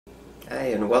Hi,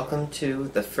 and welcome to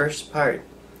the first part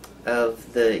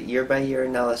of the year-by-year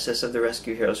analysis of the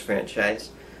Rescue Heroes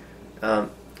franchise.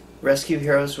 Um, Rescue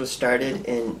Heroes was started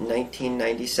in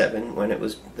 1997 when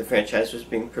the franchise was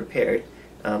being prepared.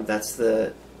 That's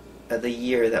the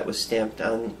year that was stamped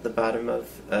on the bottom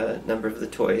of a number of the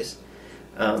toys.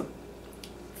 Um,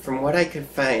 from what I could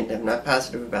find, I'm not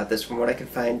positive about this. From what I could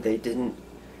find, they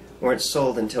weren't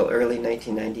sold until early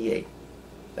 1998.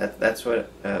 That's what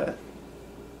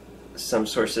some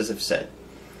sources have said.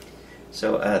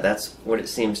 So that's what it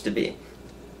seems to be.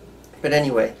 But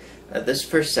anyway, this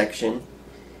first section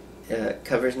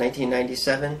covers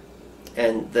 1997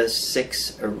 and the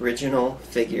 6 original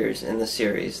figures in the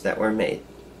series that were made.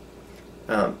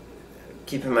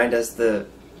 Keep in mind, as the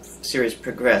series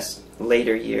progressed,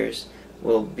 later years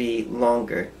will be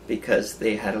longer because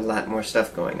they had a lot more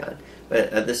stuff going on.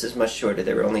 But this is much shorter.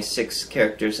 There were only 6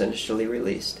 characters initially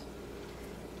released.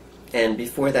 And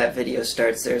before that video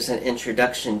starts, there's an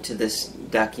introduction to this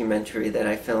documentary that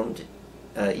I filmed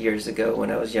years ago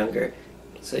when I was younger.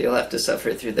 So you'll have to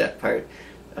suffer through that part.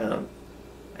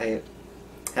 I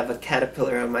have a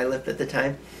caterpillar on my lip at the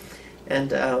time.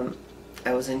 And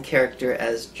I was in character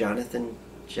as Jonathan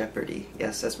Jeopardy.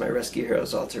 Yes, that's my Rescue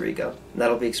Heroes alter ego. And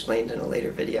that'll be explained in a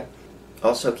later video.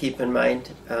 Also keep in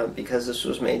mind, because this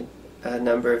was made a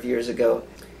number of years ago,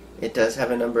 it does have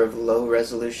a number of low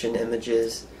resolution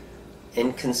images,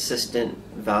 inconsistent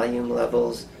volume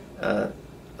levels, a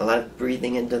lot of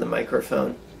breathing into the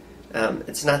microphone.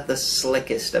 It's not the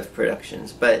slickest of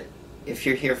productions, but if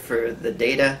you're here for the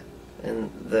data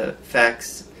and the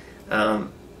facts,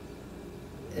 and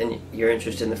you're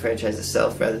interested in the franchise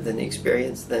itself rather than the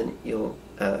experience, then you'll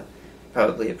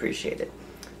probably appreciate it.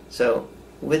 So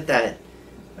with that,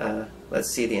 let's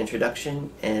see the introduction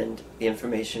and the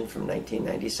information from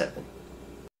 1997.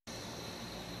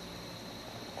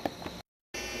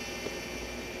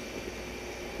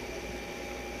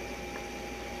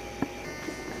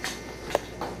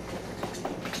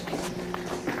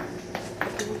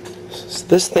 Is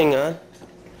this thing on?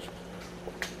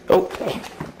 Oh,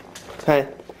 hi.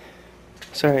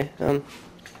 Sorry, I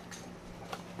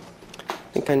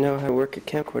think I know how to work a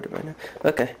camcorder by now.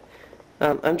 Okay,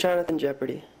 I'm Jonathan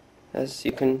Jeopardy, as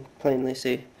you can plainly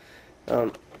see.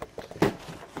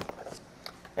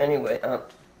 Anyway,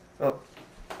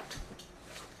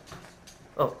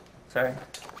 sorry.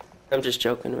 I'm just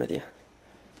joking with you.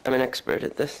 I'm an expert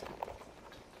at this.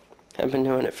 I've been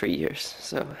doing it for years,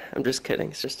 so I'm just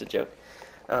kidding. It's just a joke.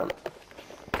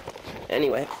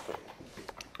 Anyway,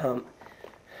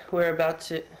 we're about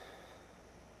to...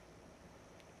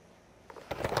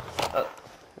 Oh,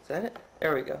 is that it?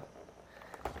 There we go.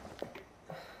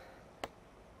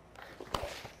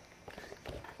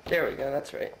 There we go,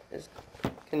 that's right.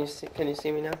 Can you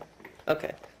see me now?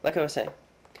 Okay, like I was saying,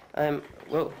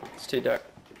 whoa, it's too dark.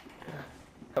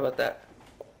 How about that?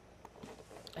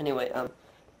 Anyway,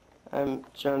 I'm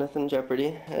Jonathan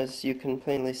Jeopardy, as you can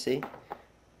plainly see.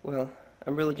 Well,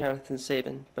 I'm really Jonathan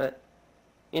Sabin, but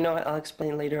you know what? I'll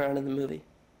explain later on in the movie.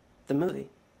 The movie?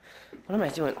 What am I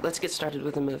doing? Let's get started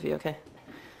with the movie, okay?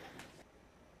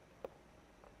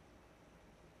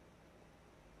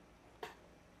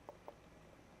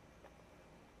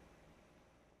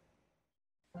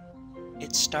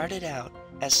 It started out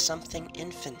as something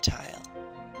infantile.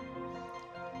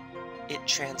 It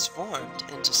transformed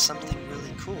into something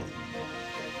really cool.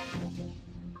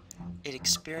 It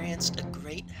experienced a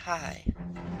great high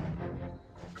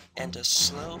and a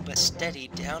slow but steady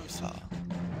downfall.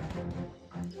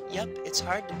 Yup, it's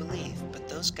hard to believe, but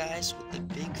those guys with the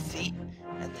big feet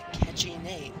and the catchy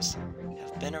names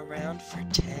have been around for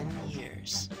 10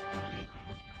 years.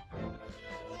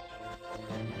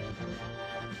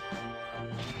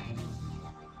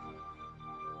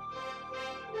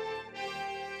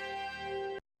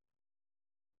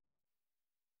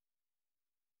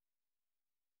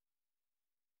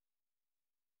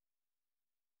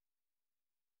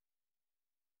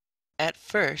 At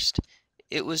first,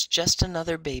 it was just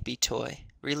another baby toy,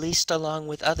 released along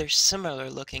with other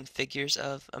similar-looking figures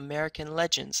of American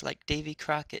legends like Davy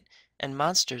Crockett and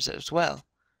monsters as well.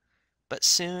 But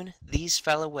soon these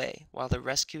fell away while the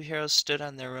Rescue Heroes stood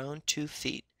on their own 2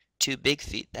 feet, 2 big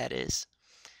feet, that is.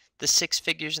 The 6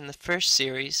 figures in the first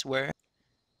series were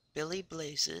Billy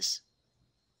Blazes,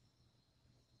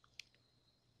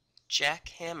 Jack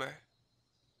Hammer,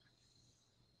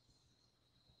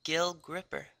 Gil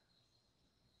Gripper,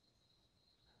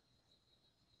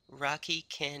 Rocky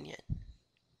Canyon,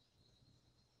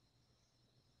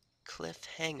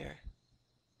 Cliffhanger,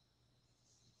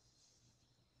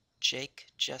 Jake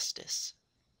Justice.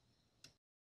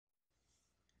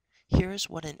 Here's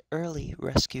what an early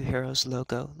Rescue Heroes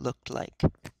logo looked like.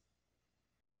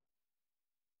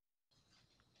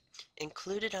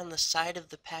 Included on the side of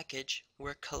the package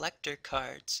were collector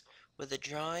cards with a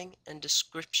drawing and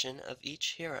description of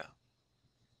each hero.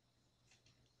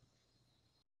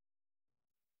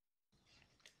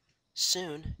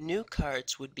 Soon, new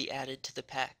cards would be added to the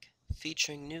pack,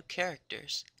 featuring new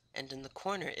characters, and in the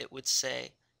corner it would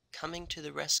say, "Coming to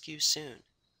the rescue soon."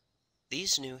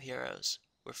 These new heroes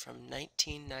were from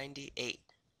 1998.